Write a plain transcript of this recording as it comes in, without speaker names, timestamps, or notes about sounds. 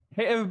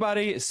Hey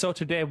everybody, so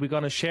today we're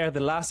gonna share the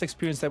last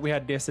experience that we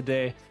had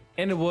yesterday,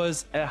 and it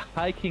was a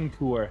hiking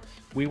tour.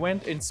 We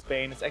went in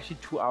Spain. It's actually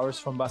 2 hours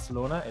from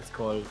Barcelona. It's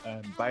called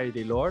Valle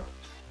de Lord,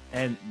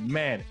 and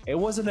man, it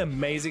was an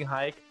amazing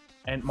hike.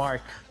 And Mark,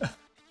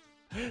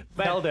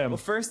 tell them. Well,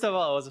 first of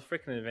all, it was a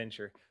freaking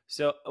adventure.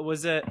 So it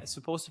was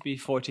supposed to be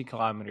 14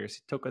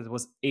 kilometers. It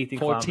was 18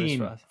 kilometers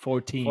for us.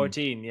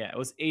 14, yeah. It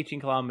was 18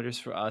 kilometers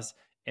for us.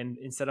 And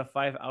instead of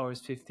 5 hours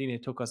 15,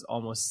 it took us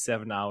almost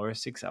 7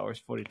 hours, 6 hours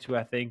 42,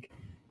 I think.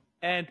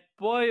 And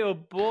boy, oh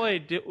boy,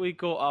 did we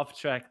go off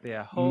track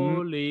there.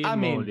 Holy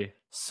moly.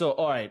 So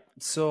all right,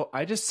 so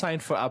I just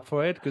signed up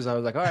for it because I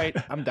was like, all right,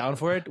 I'm down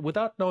for it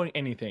without knowing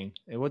anything.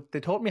 They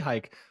told me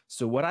hike.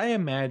 So what I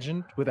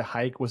imagined with a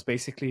hike was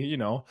basically,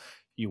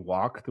 you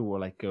walk through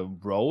like a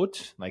road,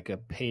 like a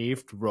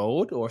paved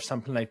road or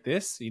something like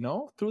this,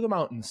 through the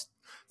mountains,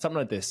 something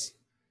like this.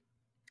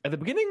 At the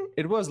beginning,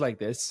 it was like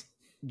this.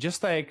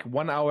 Just like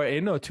 1 hour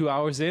in or 2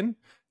 hours in,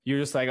 you're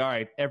just like, all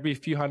right, every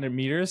few hundred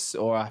meters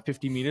or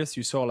 50 meters,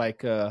 you saw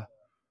like a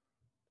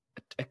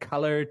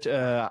colored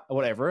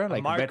whatever,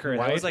 like marker. red and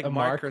white, It was like a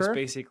markers, marker.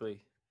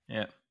 basically.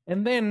 Yeah.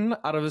 And then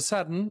out of a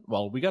sudden,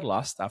 well, we got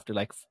lost after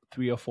like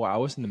 3 or 4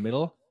 hours in the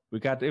middle.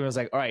 It was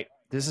like, all right,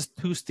 this is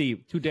too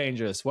steep, too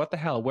dangerous. What the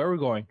hell? Where are we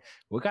going?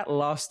 We got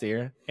lost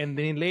there. And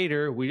then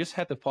later, we just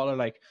had to follow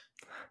like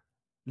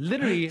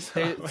literally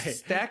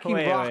stacking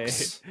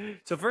rocks.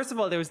 So first of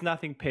all, there was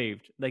nothing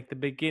paved. Like the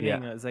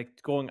beginning was like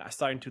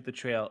starting to the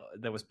trail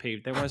that was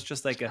paved. There was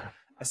just like a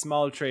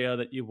small trail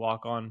that you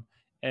walk on.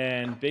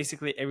 And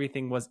basically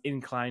everything was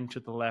inclined to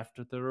the left,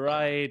 to the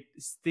right,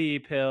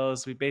 steep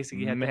hills. We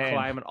basically had to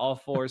climb on all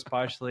fours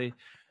partially.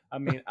 I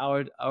mean,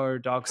 our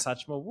dog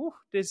Satchmo,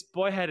 this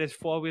boy had his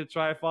 4-wheel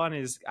drive on.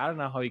 I don't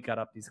know how he got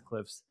up these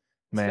cliffs.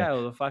 This guy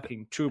was a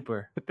fucking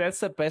trooper. But that's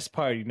the best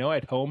part,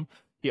 at home,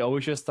 he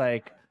always just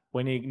like,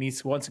 when he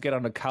wants to get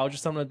on the couch or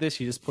something like this,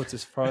 he just puts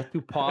his first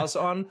 2 paws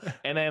on,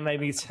 and then like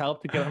needs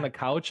help to get on the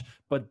couch.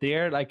 But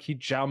there, like he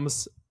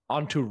jumps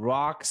onto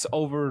rocks,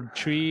 over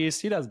trees.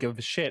 He doesn't give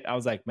a shit. I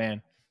was like,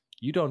 man,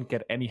 you don't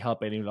get any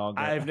help any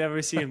longer. I've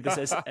never seen him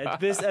this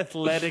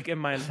athletic in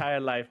my entire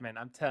life, man.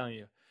 I'm telling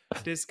you,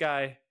 this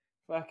guy,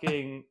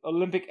 fucking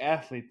Olympic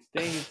athlete.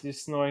 He's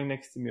just snoring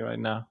next to me right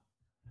now.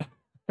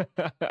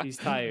 He's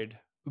tired.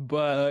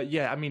 But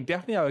yeah, I mean,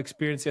 definitely our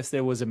experience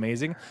yesterday was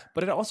amazing.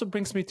 But it also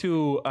brings me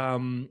to,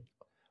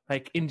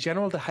 like in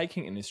general, the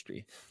hiking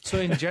industry. So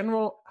in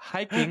general,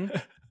 hiking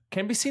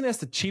can be seen as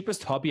the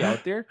cheapest hobby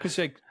out there because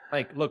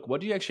like, look,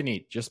 what do you actually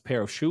need? Just a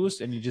pair of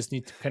shoes, and you just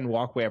can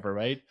walk wherever,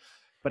 right?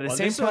 But at the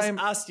same time,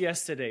 was us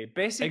yesterday.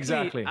 Basically,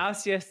 exactly.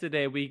 Us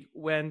yesterday. We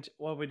went.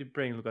 What would you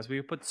bring, Lucas? We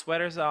put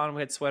sweaters on.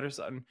 We had sweaters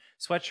on,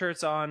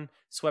 sweatshirts on,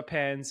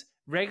 sweatpants,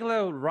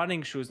 regular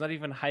running shoes, not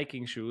even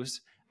hiking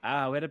shoes. We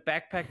had a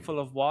backpack full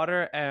of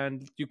water,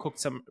 and you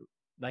cooked some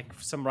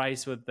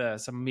rice with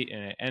some meat in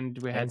it, and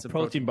we had some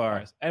protein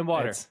bars and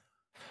water.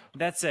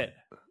 That's it.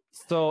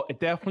 So it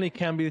definitely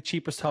can be the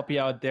cheapest hobby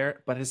out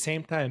there, but at the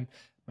same time,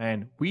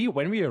 man,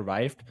 when we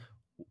arrived,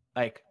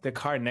 like the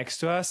car next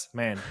to us,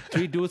 man,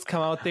 3 dudes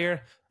come out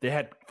there. They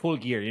had full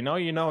gear,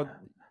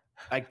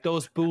 like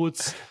those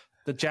boots,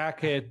 the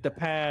jacket, the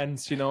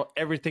pants,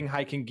 everything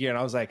hiking gear. And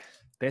I was like,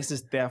 this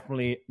is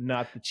definitely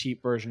not the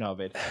cheap version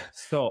of it.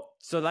 So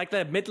like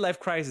the midlife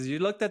crisis, you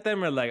looked at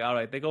them and like, all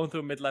right, they're going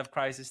through a midlife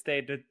crisis.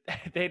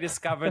 They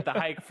discovered the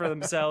hike for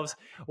themselves.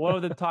 One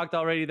of them talked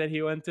already that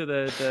he went to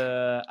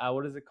the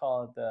what is it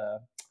called?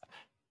 The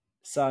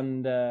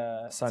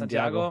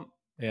Santiago.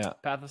 Yeah.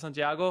 Path of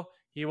Santiago.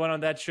 He went on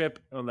that trip.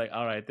 And I'm like,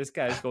 all right, this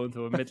guy's going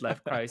through a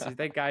midlife crisis.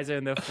 That guys are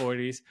in their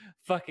 40s,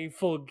 fucking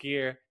full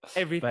gear,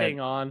 everything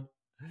on.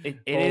 It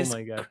is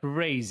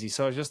crazy.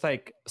 So it's just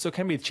like, so it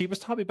can be the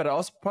cheapest hobby, but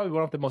also probably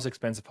one of the most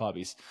expensive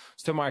hobbies.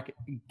 So Mark,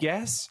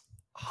 guess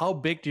how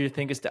big do you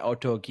think is the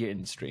outdoor gear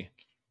industry?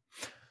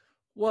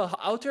 Well,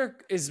 outdoor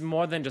is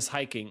more than just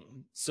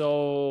hiking.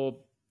 So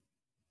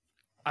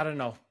I don't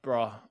know,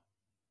 bro.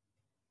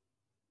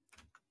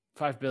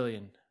 5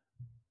 billion.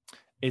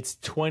 It's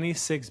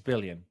 26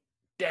 billion.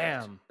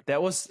 Damn.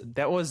 That was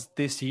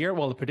this year.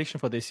 Well, the prediction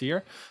for this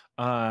year.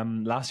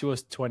 Last year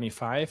was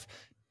 25.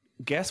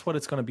 Guess what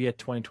it's going to be at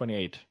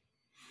 2028.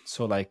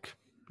 So like,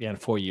 in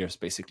 4 years,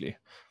 basically.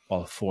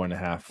 Well,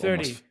 4.5.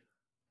 30. Almost.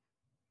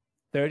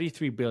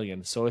 33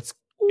 billion. So it's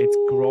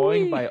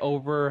growing by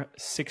over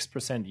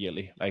 6%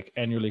 yearly, like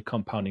annually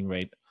compounding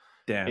rate.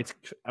 Damn.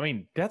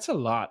 That's a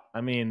lot.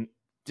 I mean,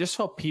 just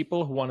for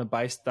people who want to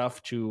buy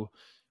stuff to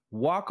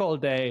walk all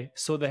day,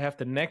 so they have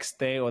the next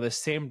day or the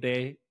same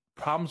day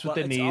problems with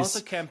their knees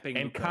also camping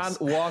and can't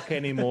walk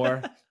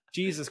anymore.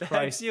 Jesus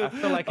Christ. I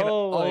feel like an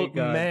old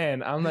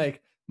man. I'm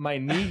like, my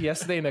knee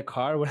yesterday in the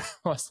car when I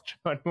was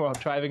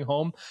driving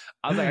home,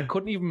 I was like, I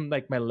couldn't even,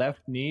 like, my left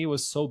knee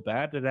was so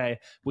bad that I,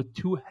 with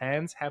 2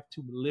 hands, have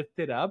to lift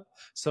it up.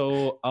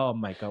 So, oh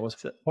my God, it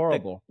was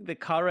horrible. The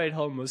car ride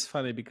home was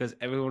funny because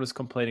everyone was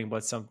complaining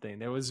about something.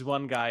 There was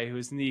one guy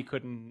whose knee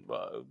couldn't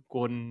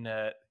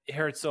it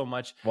hurt so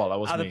much. Well, that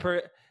was me.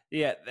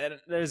 Yeah, then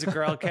there's a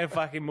girl can't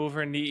fucking move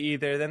her knee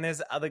either. Then there's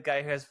the other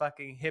guy who has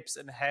fucking hips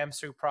and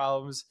hamstring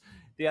problems.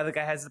 The other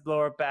guy has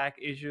lower back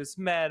issues.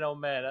 Man, oh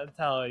man, I'm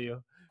telling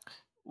you,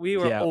 we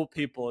were Yeah. old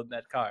people in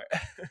that car.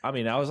 I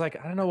mean, I was like,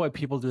 I don't know why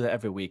people do that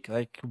every week.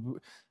 Like,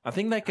 I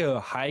think like a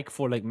hike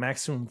for like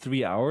maximum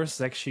 3 hours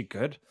is actually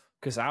good,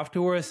 because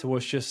afterwards it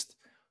was just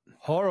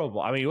horrible.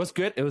 I mean, it was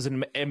good. It was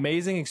an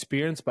amazing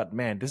experience, but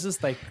man, this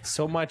is like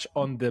so much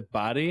on the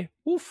body.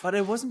 Oof. But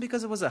it wasn't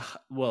because it was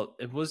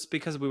it was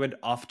because we went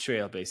off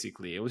trail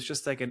basically. It was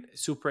just like a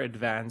super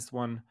advanced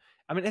one.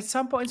 I mean, at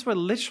some points where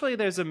literally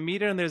there's a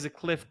meter and there's a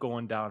cliff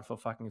going down for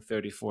fucking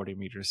 30, 40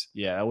 meters.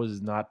 Yeah, that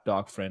was not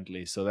dog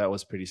friendly, so that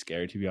was pretty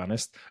scary, to be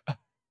honest.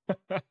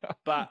 But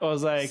I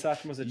was like,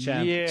 Satma was a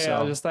champ. yeah, so.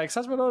 I was just like,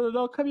 Satma,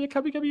 no, come here.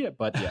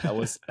 But yeah, I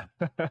was.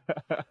 All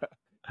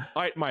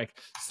right, Mike.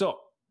 So,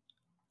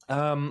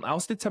 I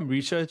also did some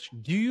research.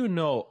 Do you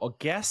know or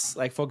guess,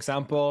 like, for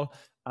example,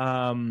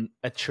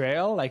 a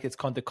trail, like it's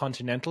called the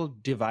Continental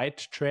Divide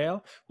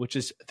Trail, which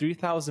is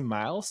 3,000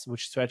 miles,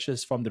 which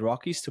stretches from the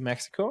Rockies to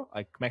Mexico,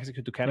 like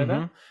Mexico to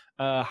Canada.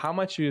 How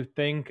much do you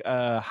think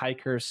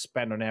hikers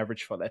spend on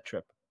average for that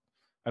trip?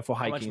 For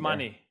hiking? How much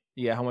money?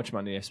 There? Yeah, how much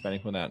money are you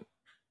spending for that?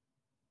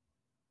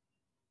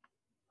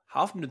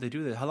 How often do they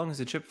do that? How long is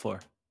the trip for?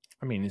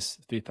 I mean, it's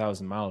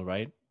 3,000 miles,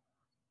 right?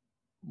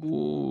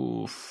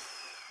 Oof.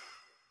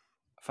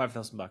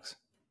 $5,000.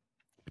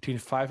 Between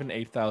 $5,000 and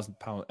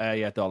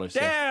 $8,000 dollars.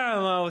 Damn,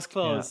 yeah. I was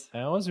close.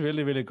 Yeah, that was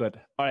really, really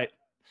good. All right.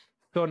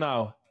 So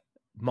now,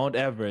 Mount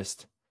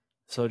Everest.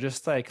 So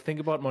just like think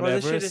about Mount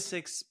Everest. This shit is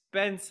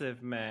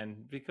expensive,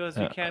 man. Because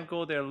you can't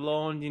go there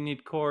alone. You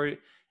need core.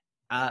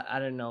 I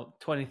don't know,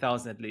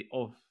 20,000 at least.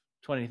 Oh,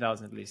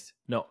 20,000 at least.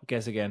 No,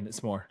 guess again.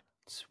 It's more.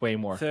 It's way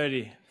more.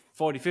 30,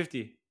 40,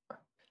 50.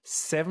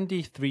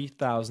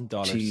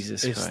 $73,000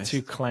 Jesus is Christ.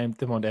 to climb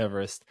the Mount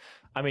Everest.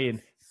 I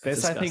mean,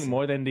 that's I think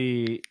more than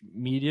the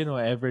median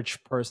or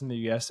average person in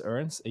the US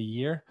earns a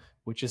year,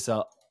 which is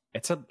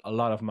it's a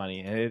lot of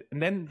money.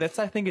 And then that's,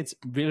 I think it's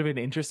really,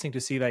 really interesting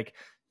to see, like,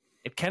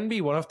 it can be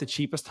one of the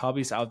cheapest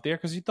hobbies out there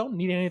because you don't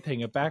need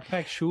anything, a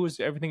backpack, shoes,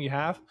 everything you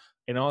have.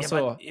 And also,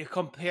 yeah, but you're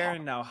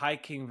comparing now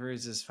hiking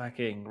versus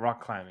fucking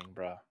rock climbing,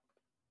 bro.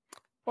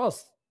 Well,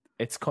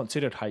 it's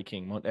considered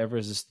hiking. Mount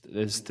Everest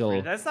is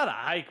still. That's not a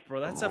hike,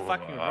 bro. That's a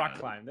fucking rock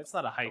climb. That's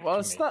not a hike. Well,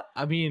 it's not.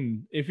 I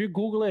mean, if you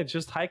Google it,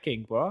 just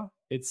hiking, bro.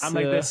 It's. I'm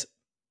like this.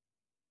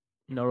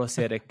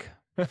 Neurocetic.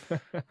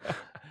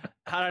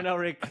 I don't know,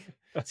 Rick.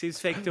 Seems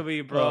fake to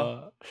me,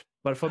 bro.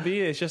 But for me,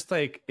 it's just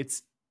like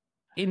it's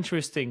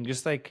interesting,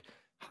 just like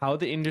how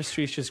the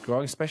industry is just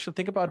growing. Especially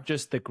think about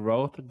just the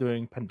growth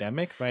during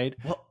pandemic, right?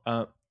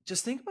 Well,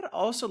 just think about it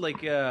also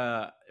like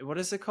what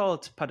is it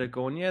called?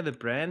 Patagonia, the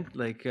brand.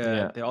 Like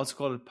they also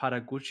call it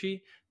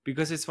Patagucci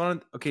because it's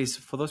one of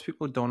so for those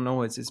people who don't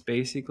know, it's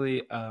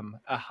basically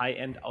a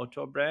high-end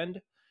outdoor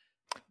brand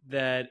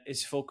that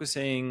is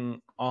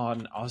focusing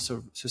on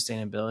also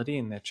sustainability,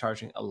 and they're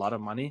charging a lot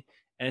of money.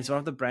 And it's one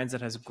of the brands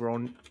that has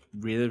grown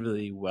really,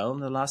 really well in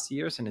the last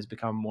years and has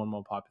become more and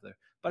more popular.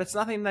 But it's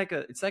nothing like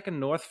it's like a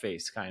North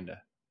Face kind of.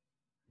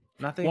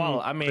 Nothing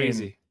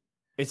crazy.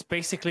 It's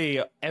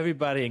basically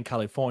everybody in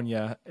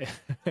California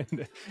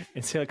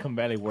in Silicon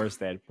Valley wears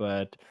that.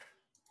 But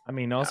I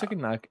mean, also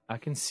I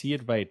can see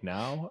it right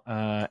now.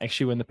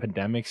 Actually, when the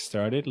pandemic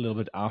started, a little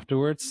bit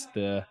afterwards,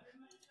 the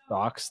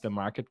stocks, the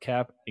market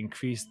cap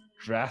increased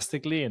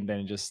drastically, and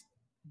then it just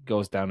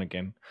goes down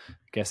again. I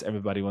guess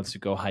everybody wants to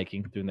go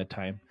hiking during that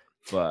time.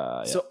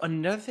 But so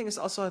another thing is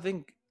also, I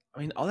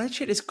mean, all that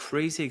shit is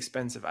crazy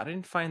expensive. I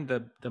didn't find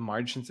the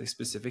margins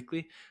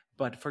specifically,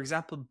 but for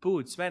example,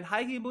 boots, man,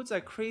 hiking boots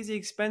are crazy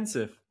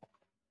expensive.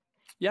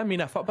 Yeah, I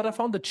mean, I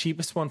found the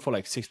cheapest one for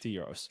like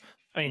 €60.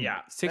 I mean,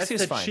 60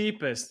 is fine. That's the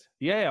cheapest.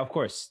 Yeah, of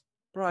course.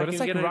 Bro, but it's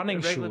like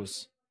running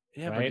shoes.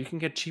 Yeah, right? but you can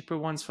get cheaper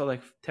ones for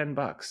like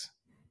 $10.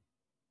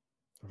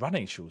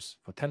 Running shoes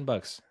for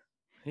 $10.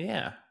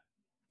 Yeah.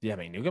 Yeah, I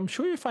mean, I'm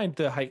sure you find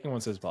the hiking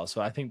ones as well.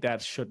 So I think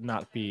that should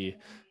not be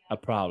a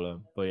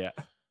problem. But yeah.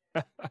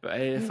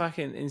 But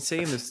fucking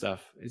insane, this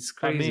stuff. It's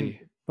crazy. I mean,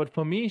 but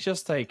for me, it's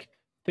just like,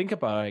 think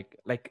about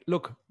like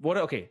look,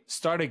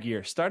 starter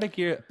gear,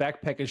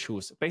 backpack and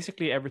shoes,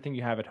 basically everything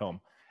you have at home.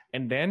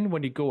 And then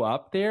when you go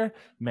up there,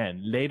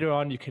 man, later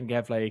on you can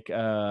get like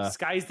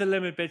sky's the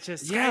limit,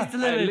 bitches. Sky's the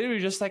limit. I literally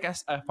just like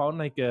I found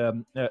like a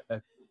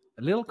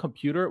little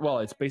computer. Well,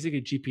 it's basically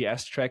a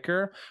GPS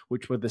tracker,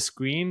 which with the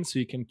screen, so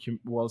you can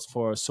it's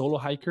for solo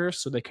hikers,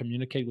 so they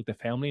communicate with the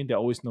family and they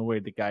always know where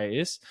the guy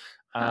is.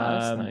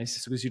 That's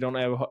nice because you don't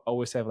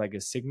always have like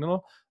a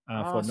signal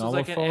for a normal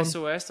like phone. An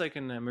SOS, like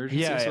an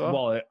emergency. Yeah,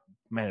 well,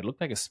 man, it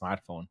looked like a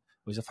smartphone.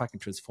 It was a fucking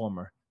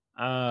transformer.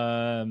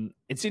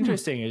 It's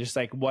interesting. It's just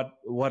like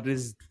what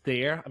is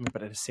there. I mean,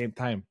 but at the same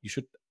time, you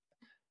should.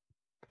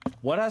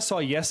 What I saw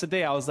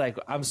yesterday, I was like,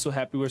 I'm so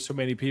happy with so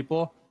many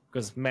people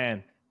because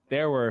man,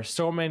 there were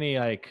so many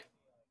like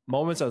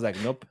moments. I was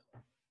like, nope.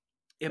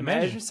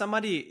 Imagine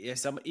somebody,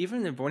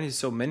 even if only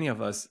so many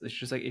of us, it's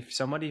just like if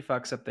somebody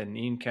fucks up their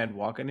knee and can't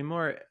walk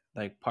anymore,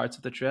 like parts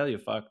of the trail, you're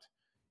fucked.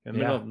 You're in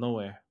the middle of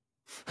nowhere.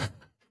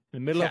 in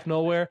the middle of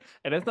nowhere,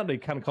 and that's not they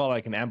kind of call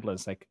like an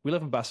ambulance. Like we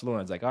live in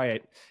Barcelona, it's like all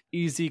right,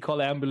 easy,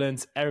 call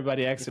ambulance,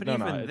 everybody exit. But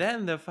even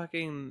then, the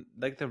fucking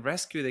like the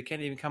rescue, they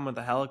can't even come with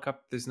the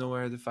helicopter. There's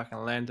nowhere to fucking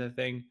land that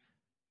thing.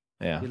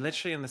 Yeah, you're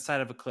literally on the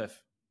side of a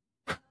cliff.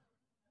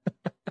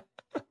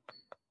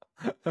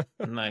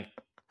 And like,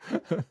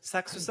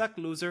 sucks to suck,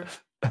 loser.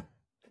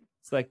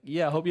 It's like,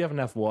 yeah, I hope you have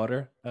enough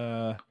water.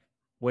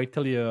 Wait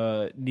till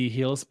your knee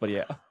heals, but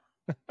yeah.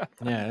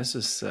 Yeah, this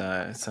is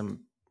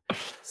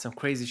some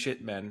crazy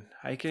shit, man.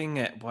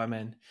 Hiking, boy,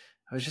 man.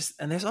 I was just,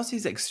 and there's also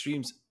these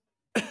extreme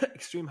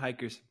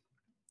hikers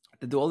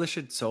that do all this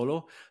shit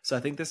solo. So I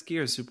think this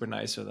gear is super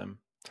nice for them.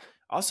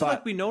 Also,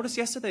 like we noticed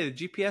yesterday,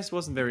 the GPS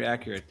wasn't very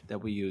accurate that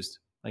we used.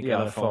 Like on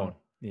the the phone.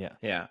 Yeah.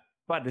 Yeah.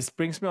 But this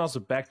brings me also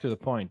back to the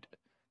point.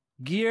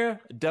 Gear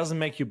doesn't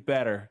make you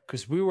better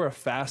because we were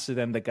faster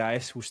than the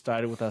guys who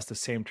started with us the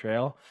same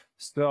trail.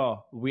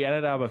 So we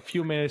ended up a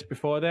few minutes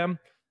before them.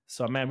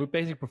 So man, we're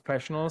basically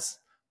professionals.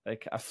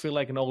 Like I feel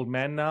like an old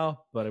man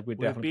now, but we're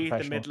definitely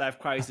professional. We beat the midlife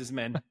crisis,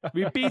 man.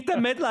 We beat the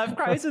midlife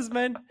crisis,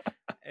 man.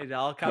 It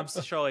all comes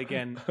to show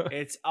again.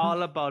 It's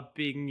all about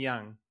being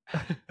young.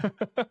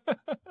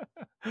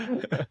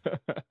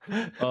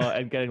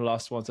 And getting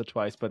lost once or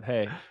twice. But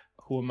hey,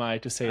 who am I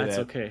to say that?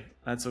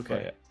 That's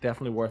okay. Yeah,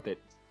 definitely worth it.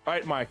 All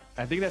right, Mark,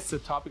 I think that's the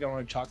topic I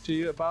want to talk to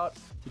you about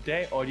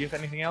today. Or do you have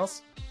anything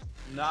else?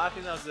 No, I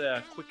think that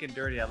was quick and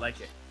dirty. I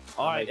like it.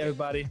 All right,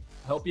 everybody.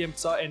 I hope you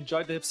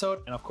enjoyed the episode.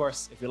 And of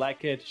course, if you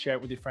like it, share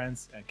it with your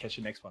friends and catch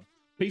you next one.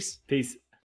 Peace. Peace.